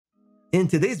In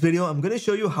today's video, I'm going to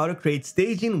show you how to create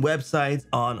staging websites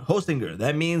on Hostinger.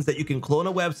 That means that you can clone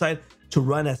a website to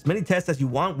run as many tests as you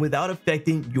want without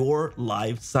affecting your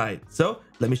live site. So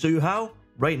let me show you how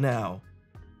right now.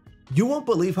 You won't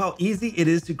believe how easy it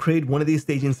is to create one of these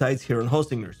staging sites here on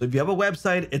Hostinger. So if you have a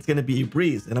website, it's going to be a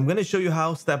breeze, and I'm going to show you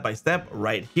how step by step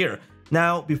right here.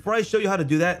 Now, before I show you how to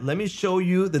do that, let me show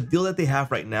you the deal that they have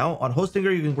right now. On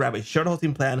Hostinger, you can grab a shared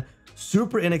hosting plan,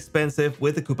 super inexpensive,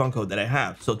 with the coupon code that I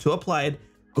have. So to apply it,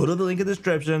 go to the link in the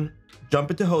description, jump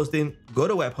into hosting, go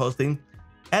to web hosting,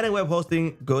 and in web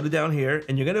hosting, go to down here,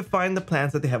 and you're going to find the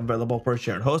plans that they have available for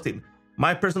shared hosting.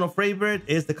 My personal favorite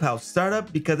is the Cloud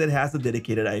Startup because it has a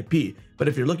dedicated IP. But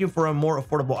if you're looking for a more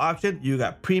affordable option, you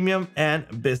got Premium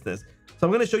and Business. So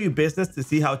I'm going to show you Business to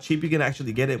see how cheap you can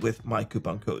actually get it with my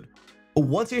coupon code.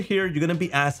 Once you're here, you're going to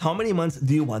be asked how many months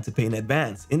do you want to pay in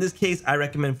advance. In this case, I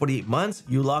recommend 48 months.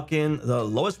 You lock in the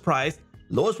lowest price,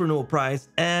 lowest renewal price,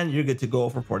 and you're good to go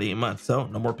for 48 months. So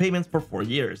no more payments for 4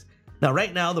 years. Now,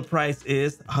 right now, the price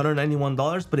is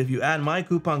 $191, but if you add my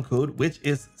coupon code, which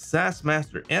is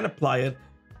SaaSmaster, and apply it,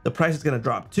 the price is going to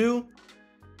drop to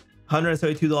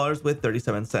 $172 with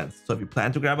 37 cents. So if you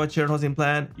plan to grab a shared hosting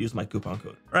plan, use my coupon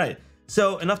code. All right,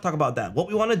 so enough talk about that. What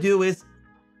we want to do is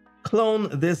clone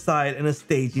this site in a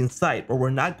staging site where we're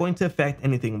not going to affect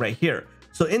anything right here.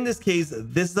 So in this case,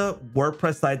 this is a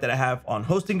WordPress site that I have on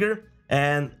Hostinger,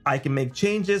 and I can make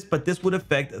changes, but this would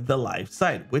affect the live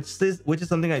site, which is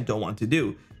something I don't want to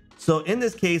do. So in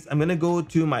this case, I'm going to go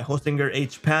to my Hostinger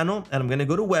Hpanel, and I'm going to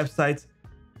go to websites,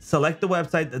 select the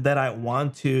website that I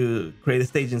want to create a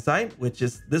staging site, which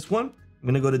is this one. I'm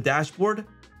going to go to dashboard,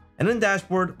 and in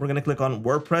dashboard, we're going to click on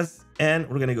WordPress, and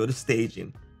we're going to go to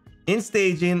staging. In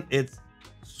staging, it's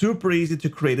super easy to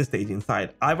create a staging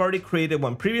site. I've already created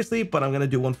one previously, but I'm going to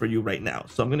do one for you right now.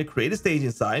 So I'm going to create a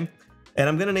staging site, and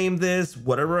I'm going to name this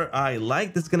whatever I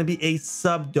like. This is going to be a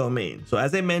subdomain. So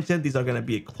as I mentioned, these are going to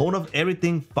be a clone of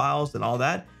everything, files and all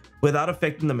that, without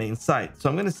affecting the main site. So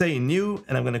I'm going to say new,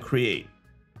 and I'm going to create.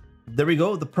 There we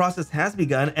go. The process has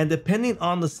begun, and depending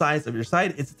on the size of your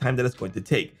site, it's the time that it's going to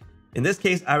take. In this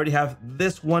case, I already have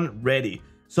this one ready.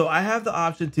 So I have the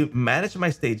option to manage my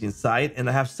staging site, and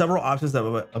I have several options that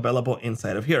are available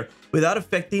inside of here without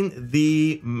affecting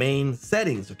the main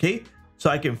settings, okay? So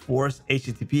I can force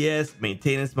HTTPS,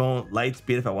 maintenance mode, light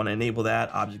speed if I want to enable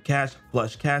that, object cache,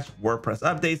 flush cache, WordPress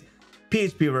updates,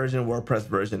 PHP version, WordPress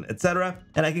version, etc.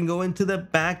 And I can go into the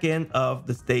back end of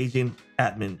the staging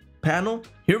admin panel.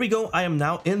 Here we go. I am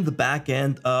now in the back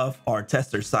end of our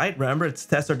tester site. Remember, it's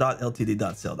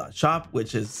tester.ltd.sale.shop,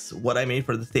 which is what I made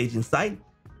for the staging site.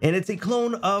 And it's a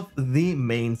clone of the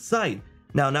main site.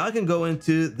 Now I can go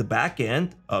into the back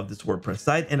end of this WordPress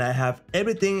site, and I have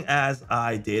everything as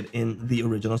I did in the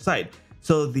original site.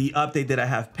 So the update that I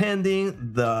have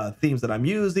pending, the themes that I'm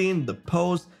using, the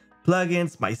posts,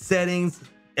 plugins, my settings,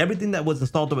 everything that was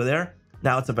installed over there,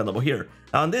 now it's available here.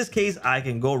 Now in this case, I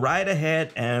can go right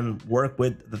ahead and work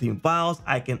with the theme files.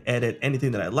 I can edit anything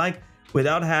that I like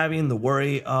without having the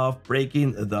worry of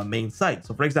breaking the main site.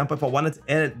 So for example, if I wanted to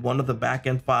edit one of the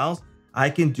backend files, I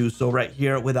can do so right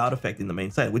here without affecting the main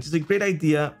site, which is a great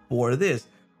idea for this.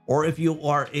 Or if you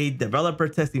are a developer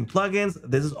testing plugins,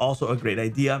 this is also a great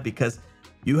idea because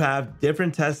you have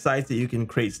different test sites that you can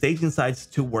create staging sites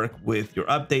to work with your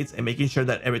updates and making sure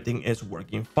that everything is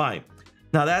working fine.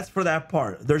 Now that's for that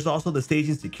part. There's also the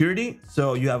staging security.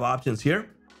 So you have options here.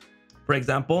 For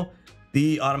example,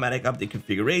 the automatic update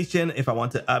configuration, if I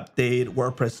want to update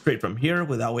WordPress straight from here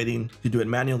without waiting to do it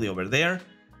manually over there.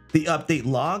 The update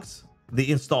logs, the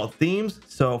installed themes.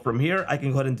 So from here, I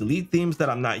can go ahead and delete themes that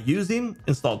I'm not using,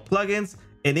 installed plugins,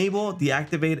 enable,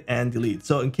 deactivate, and delete.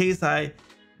 So in case I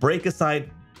break a site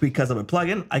because of a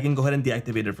plugin, I can go ahead and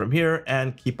deactivate it from here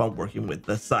and keep on working with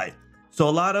the site. So a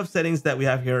lot of settings that we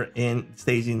have here in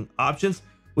staging options,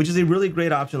 which is a really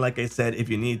great option, like I said, if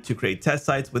you need to create test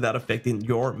sites without affecting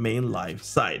your main live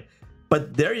site.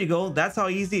 But there you go. That's how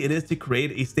easy it is to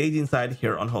create a staging site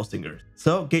here on Hostinger.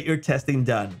 So get your testing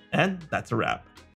done. And that's a wrap.